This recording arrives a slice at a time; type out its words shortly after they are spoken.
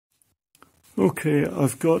Okay,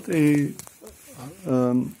 I've got a,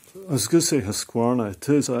 I was going to say Husqvarna. It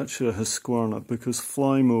is actually a Husqvarna because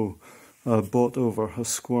Flymo bought over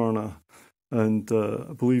Husqvarna, and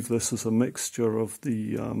I believe this is a mixture of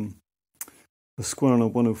the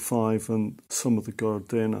Husqvarna 105 and some of the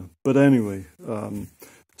Gardena. But anyway,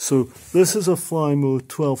 so this is a Flymo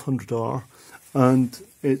 1200R, and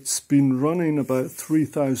it's been running about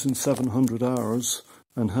 3,700 hours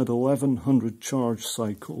and had 1,100 charge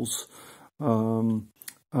cycles.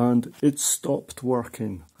 And it stopped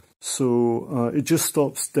working. So it just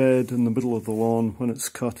stops dead in the middle of the lawn when it's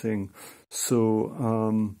cutting. So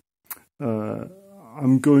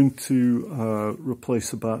I'm going to replace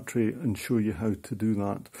the battery and show you how to do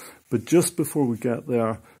that. But just before we get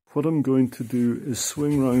there, what I'm going to do is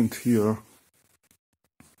swing round here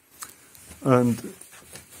and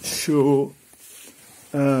show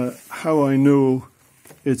how I know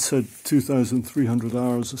it's had 2,300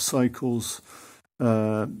 hours of cycles.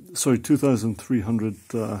 Sorry, 2,300,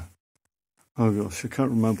 oh gosh, I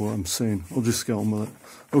can't remember what I'm saying. I'll just get on with it.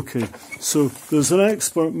 Okay, so there's an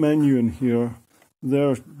expert menu in here.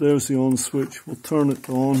 There's the on switch. We'll turn it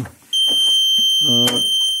on.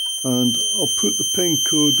 And I'll put the pin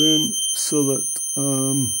code in so that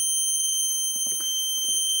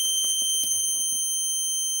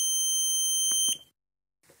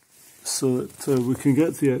we can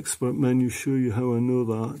get the expert menu, show you how I know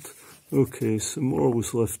that. Okay, some more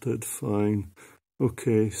was lifted, fine.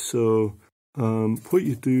 Okay, so what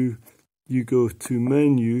you do, you go to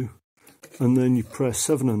menu and then you press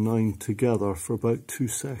 7 and 9 together for about 2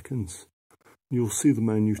 seconds. You'll see the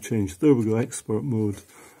menu change. There we go, expert mode.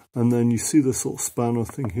 And then you see this little spanner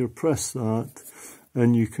thing here, press that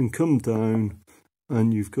and you can come down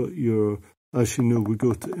and you've got your, as you know, we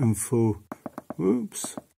go to info.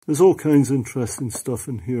 Oops. There's all kinds of interesting stuff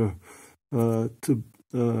in here. So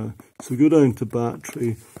go down to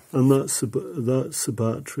battery, and that's the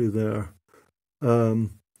battery there. The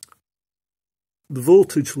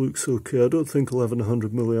voltage looks okay. I don't think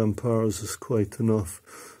 1,100 milliamp hours is quite enough,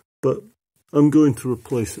 but I'm going to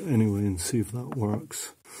replace it anyway and see if that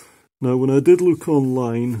works. Now, when I did look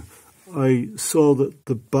online, I saw that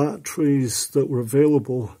the batteries that were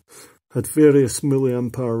available had various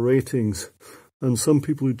milliamp hour ratings. And some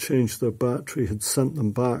people who changed their battery had sent them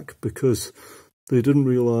back because they didn't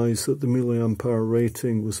realise that the milliamp hour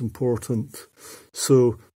rating was important.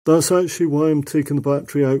 So that's actually why I'm taking the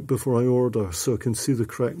battery out before I order, so I can see the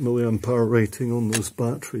correct milliamp hour rating on those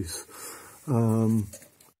batteries. And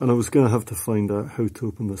I was going to have to find out how to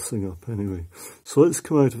open this thing up anyway. So let's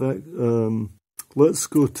come out of it. Let's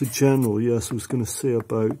go to general. Yes, I was going to say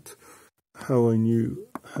about how I knew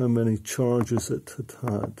how many charges it had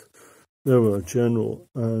had. There we are, general,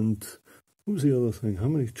 and what was the other thing? How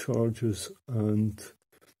many charges and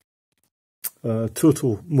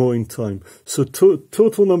total mowing time. So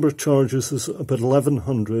total number of charges is about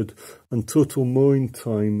 1,100 and total mowing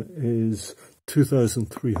time is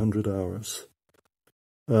 2,300 hours.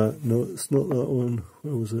 No, it's not that one.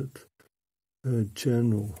 Where was it?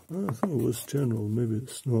 General. Oh, I thought it was general. Maybe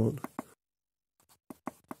it's not.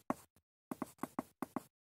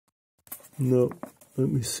 No, let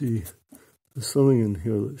me see. There's something in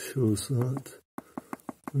here that shows that.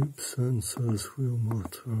 Oops, sensors, wheel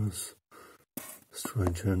motors. Let's try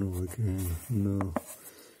general again. No.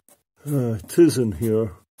 It is in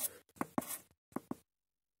here.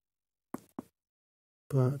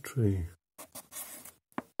 Battery.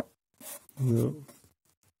 No.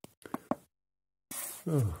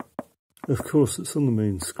 Oh. Of course, it's on the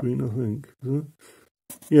main screen, I think, isn't it?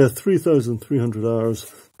 Yeah, 3,300 hours.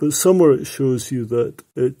 But somewhere it shows you that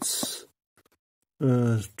it's...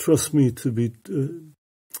 trust me to be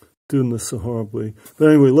doing this the hard way. But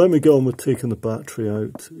anyway, let me get on with taking the battery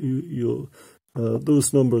out.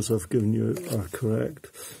 Those numbers I've given you are correct.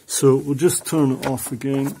 So we'll just turn it off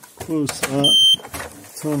again. Close that.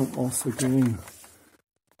 Turn it off again.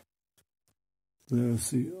 There's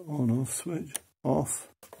the on-off switch. Off.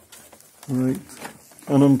 Right.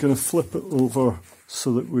 And I'm going to flip it over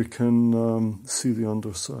so that we can see the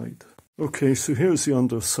underside. Okay, so here's the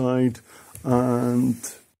underside. And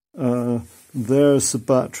there's the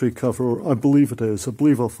battery cover. I believe it is. I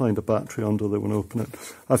believe I'll find a battery under there when I open it.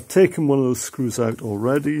 I've taken one of those screws out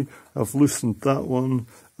already. I've loosened that one.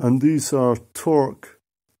 And these are torc.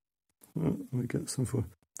 Let me get some for.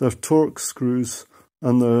 They're torc screws,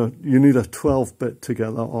 and you need a 12-bit to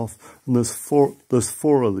get that off. And there's four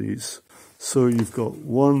of these. So you've got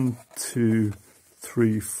 1, 2,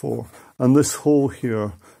 3, 4. And this hole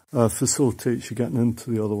here facilitates you getting into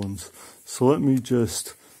the other ones. So let me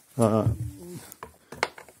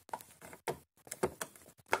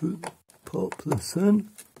pop this in.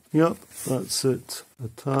 Yep, that's it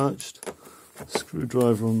attached.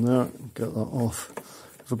 Screwdriver on there, get that off.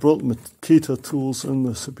 If I brought the Makita tools in,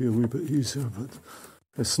 this would be a wee bit easier, but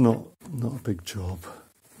it's not a big job.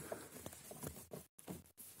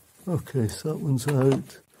 Okay, so that one's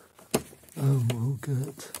out, and we'll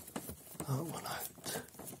get that one out.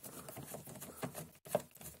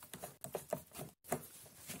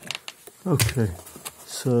 Okay,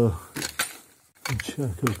 so check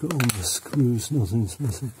I've got all my screws, nothing's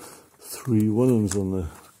missing. One of them's on the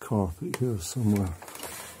carpet here somewhere.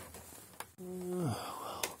 Well,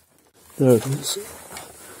 there it is.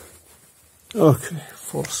 Okay,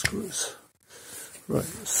 4 screws. Right,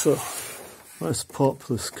 so let's pop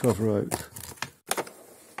this cover out.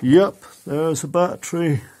 Yep, there's a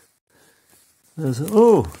battery. And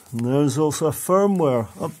there's also a firmware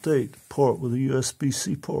update port with a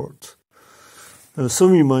USB-C port.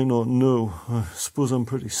 Some of you might not know, I suppose I'm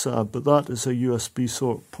pretty sad, but that is a USB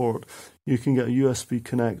port. You can get a USB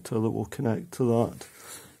connector that will connect to that.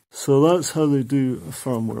 So that's how they do a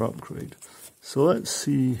firmware upgrade. So let's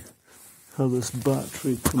see how this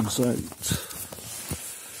battery comes out.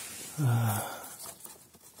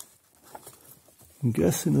 I'm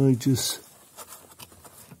guessing I just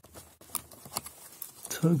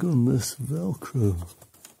tug on this Velcro.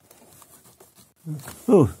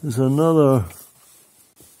 Oh, there's another.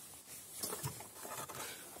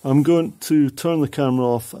 I'm going to turn the camera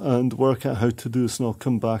off and work out how to do this, and I'll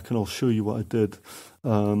come back and I'll show you what I did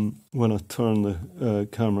when I turn the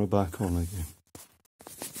camera back on again.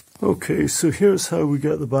 Okay, so here's how we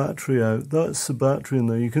get the battery out. That's the battery in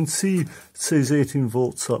there. You can see it says 18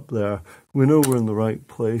 volts up there. We know we're in the right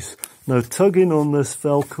place. Now, tugging on this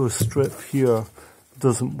Velcro strip here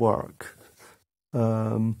doesn't work.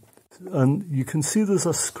 And you can see there's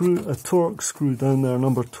a torque screw down there,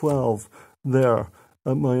 number 12, there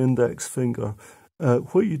at my index finger.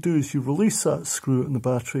 What you do is you release that screw in the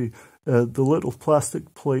battery, the little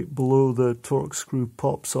plastic plate below the torque screw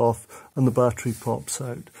pops off and the battery pops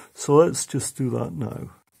out. So let's just do that now.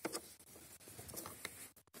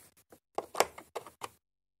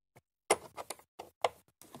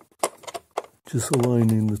 Just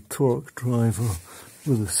aligning the torque driver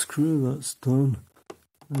with a screw, that's done.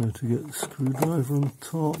 Now to get the screwdriver on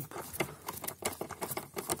top.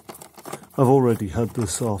 I've already had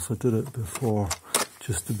this off, I did it before,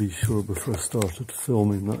 just to be sure before I started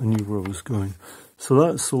filming that I knew where I was going. So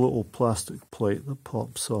that's the little plastic plate that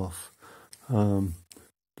pops off.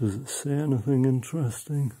 Does it say anything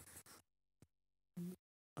interesting?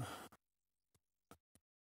 I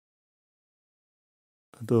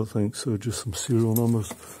don't think so, just some serial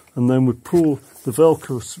numbers. And then we pull the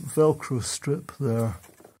Velcro strip there.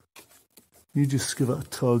 You just give it a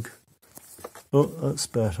tug. Oh, that's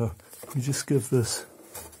better. You just give this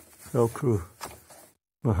Velcro,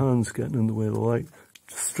 my hand's getting in the way of the light,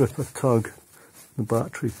 strip a tug, the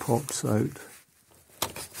battery pops out.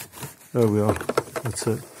 There we are, that's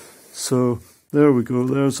it. So there we go,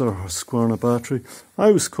 there's our Husqvarna battery.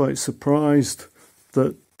 I was quite surprised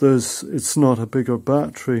that it's not a bigger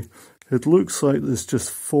battery. It looks like there's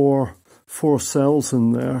just four cells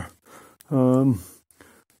in there. They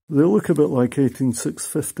look a bit like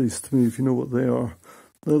 18650s to me, if you know what they are.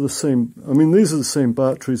 They're the same. I mean, these are the same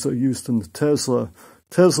batteries that are used in the Tesla.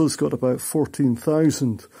 Tesla's got about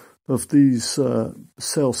 14,000 of these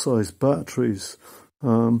cell-sized batteries.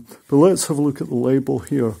 But let's have a look at the label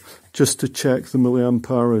here, just to check the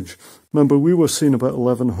milliamperage. Remember, we were seeing about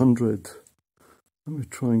 1100. Let me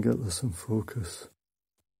try and get this in focus.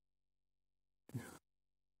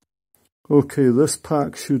 Okay, this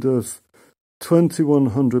pack should have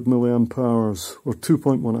 2100 milliamp hours, or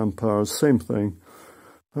 2.1 amp hours, same thing.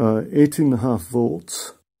 18.5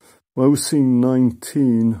 volts. Well, I was seeing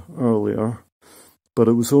 19 earlier, but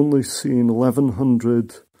I was only seeing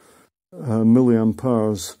 1100 milliamp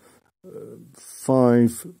hours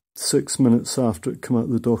 5-6 minutes after it came out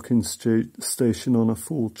of the docking station on a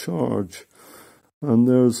full charge. And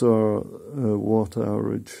there's our watt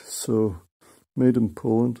average. So, made in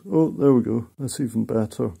Poland. Oh, there we go. That's even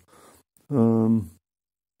better.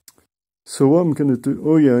 So what I'm going to do,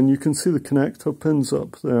 oh yeah, and you can see the connector pins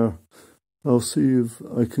up there. I'll see if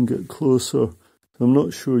I can get closer. I'm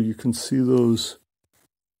not sure you can see those.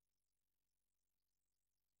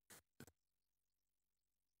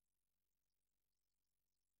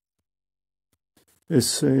 It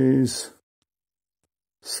says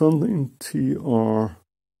something TR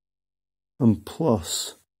and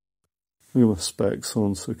plus. I've got my specs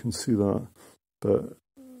on so I can see that. But,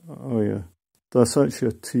 oh yeah, that's actually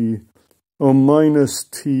a T. Oh, minus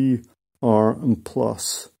TR and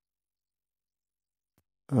plus.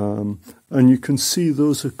 And you can see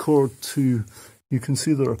those accord to, you can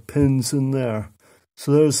see there are pins in there.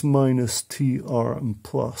 So there's minus, TR, and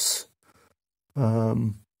plus.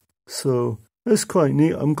 So it's quite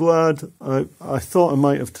neat. I'm glad. I thought I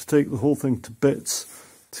might have to take the whole thing to bits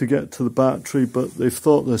to get to the battery, but they've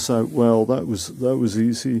thought this out well. That was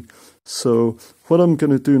easy. So what I'm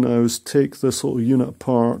going to do now is take this little unit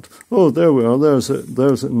apart. Oh, there we are. There's it.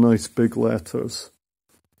 There's it in nice big letters.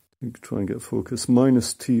 You can try and get focus.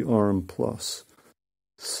 Minus, TR, and plus.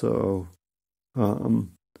 So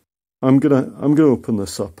I'm gonna open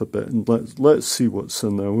this up a bit and let's see what's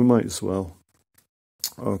in there. We might as well.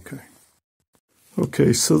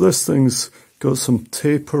 Okay, so this thing's got some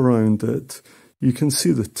tape around it. You can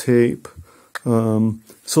see the tape.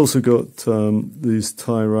 It's also got these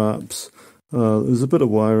tie wraps. There's a bit of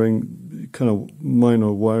wiring, kind of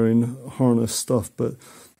minor wiring harness stuff, but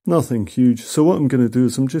nothing huge. So what I'm going to do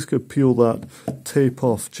is I'm just going to peel that tape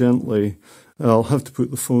off gently. I'll have to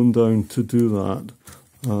put the phone down to do that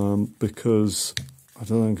because I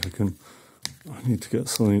don't think I can. I need to get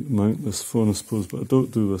something to mount this phone, I suppose, but I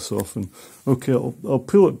don't do this often. Okay, I'll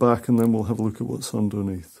peel it back and then we'll have a look at what's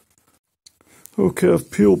underneath. Okay,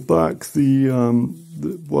 I've peeled back the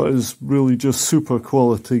what is really just super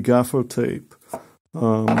quality gaffer tape,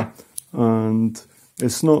 and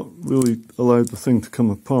it's not really allowed the thing to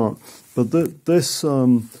come apart. But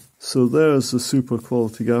so there's the super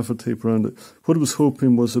quality gaffer tape around it. What I was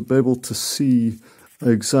hoping was I'd be able to see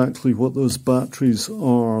exactly what those batteries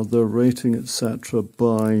are, their rating, etc.,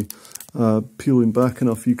 by peeling back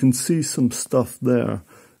enough. You can see some stuff there.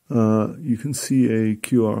 You can see a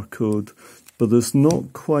QR code, but there's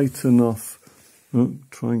not quite enough. Oh,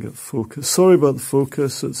 try and get focus. Sorry about the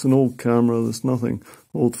focus. It's an old camera. There's nothing,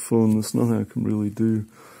 old phone. There's nothing I can really do.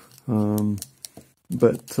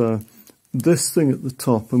 But this thing at the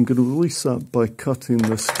top, I'm going to release that by cutting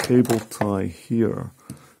this cable tie here.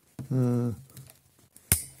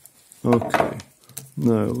 Okay,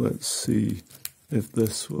 now let's see if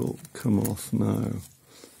this will come off now.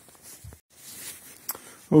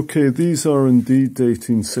 Okay, these are indeed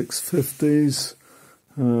 18650s.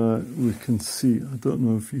 We can see, I don't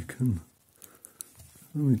know if you can,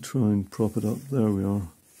 let me try and prop it up. There we are.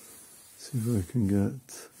 See if I can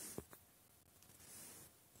get,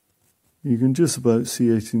 you can just about see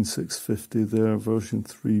 18650 there, version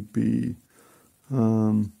 3B.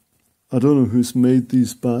 I don't know who's made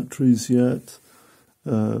these batteries yet,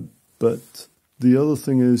 but the other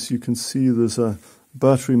thing is you can see there's a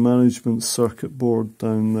battery management circuit board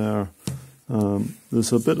down there.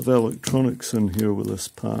 There's a bit of electronics in here with this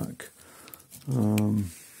pack.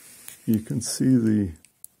 You can see the,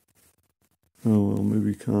 oh well, maybe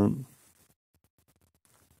you can't.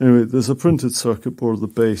 Anyway, there's a printed circuit board, the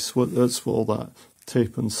base, that's what all that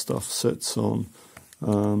tape and stuff sits on.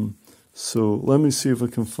 So let me see if I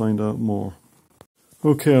can find out more.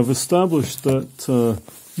 Okay, I've established that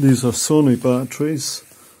these are Sony batteries.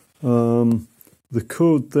 The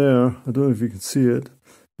code there, I don't know if you can see it,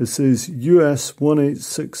 it says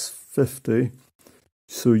US18650,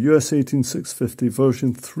 so US18650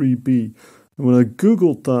 version 3B. And when I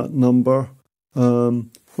googled that number,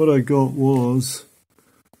 what I got was,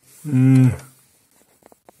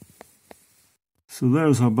 so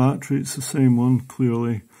there's our battery, it's the same one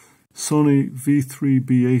clearly. Sony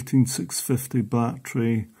V3B 18650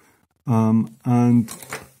 battery, and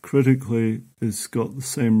critically it's got the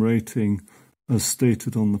same rating as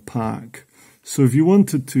stated on the pack. So if you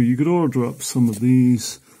wanted to, you could order up some of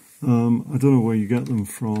these. I don't know where you get them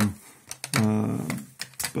from,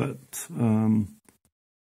 but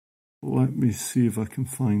let me see if I can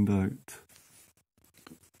find out.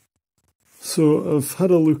 So I've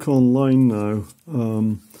had a look online now,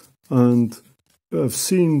 and I've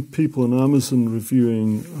seen people on Amazon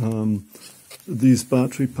reviewing these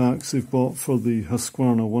battery packs they've bought for the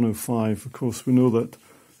Husqvarna 105. Of course, we know that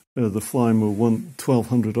the Flymo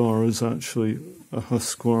 1200R is actually a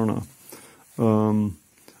Husqvarna.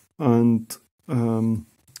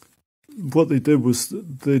 What they did was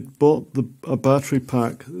they bought a battery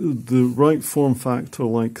pack, the right form factor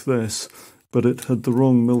like this, but it had the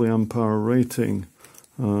wrong milliamp hour rating.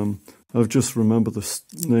 I've just remembered the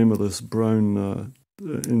name of this brown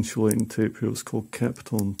insulating tape here. It's called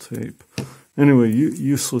Kepton tape. Anyway,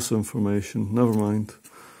 useless information. Never mind.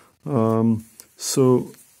 What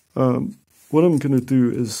I'm going to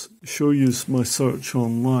do is show you my search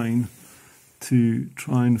online to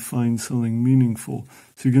try and find something meaningful.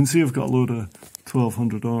 So you can see I've got a load of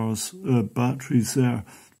 1200Rs batteries there,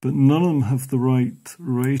 but none of them have the right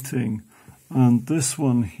rating. And this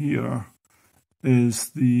one here is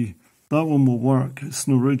that one will work. It's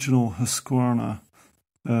an original Husqvarna.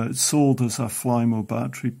 it's sold as a Flymo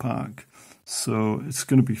battery pack, so it's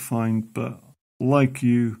going to be fine. But like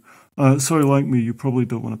you, like me, you probably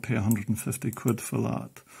don't want to pay 150 quid for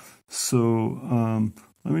that. So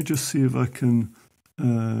let me just see if I can.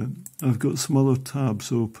 I've got some other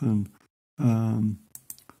tabs open.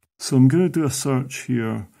 So I'm going to do a search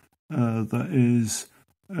here that is.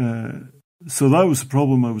 So that was the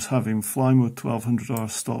problem I was having. Flymo 1200R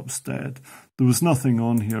stops dead. There was nothing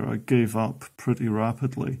on here. I gave up pretty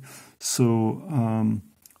rapidly. So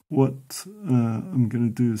what I'm going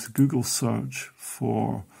to do is Google search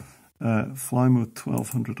for Flymo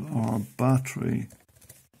 1200R battery.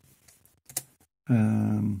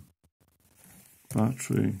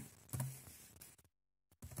 Battery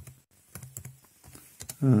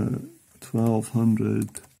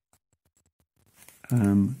 1200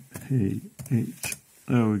 mAh.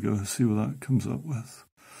 There we go. See what that comes up with.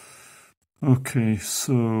 Okay,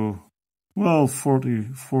 so well, 40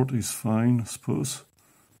 is fine, I suppose.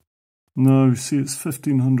 No, you see it's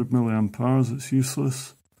 1500 milliamp hours. It's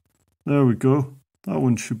useless. There we go. That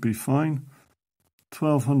one should be fine.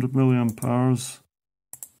 1200 milliamp hours.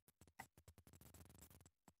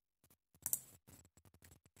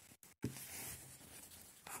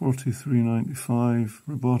 $43.95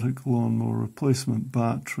 robotic lawnmower replacement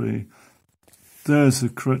battery. There's the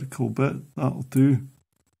critical bit. That'll do.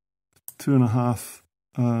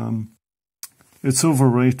 2.5. It's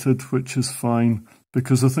overrated, which is fine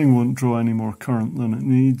because the thing won't draw any more current than it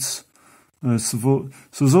needs. So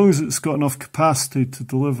as long as it's got enough capacity to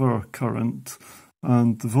deliver current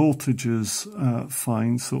and the voltage is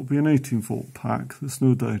fine, so it'll be an 18 volt pack. There's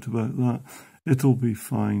no doubt about that. It'll be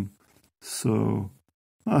fine. So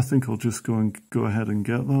I think I'll just go ahead and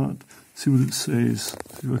get that. See what it says.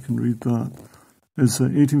 See if I can read that. It's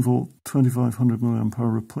an 18 volt 2500 milliamp hour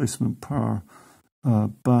replacement power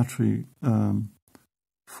battery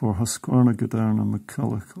for Husqvarna, Gardena,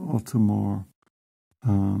 McCulloch, automower.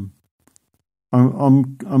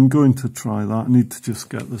 I'm going to try that. I need to just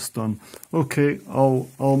get this done. Okay,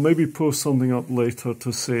 I'll maybe post something up later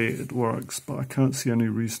to say it works, but I can't see any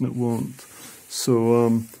reason it won't.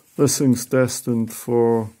 So this thing's destined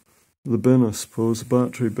for the bin, I suppose, the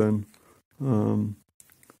battery bin.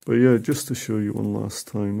 But yeah, just to show you one last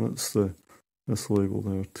time, that's this label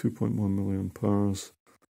there, 2.1 milliamp hours,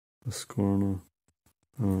 Husqvarna.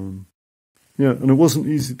 Yeah, and it wasn't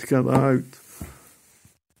easy to get that out.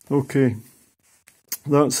 Okay,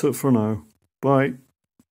 that's it for now. Bye.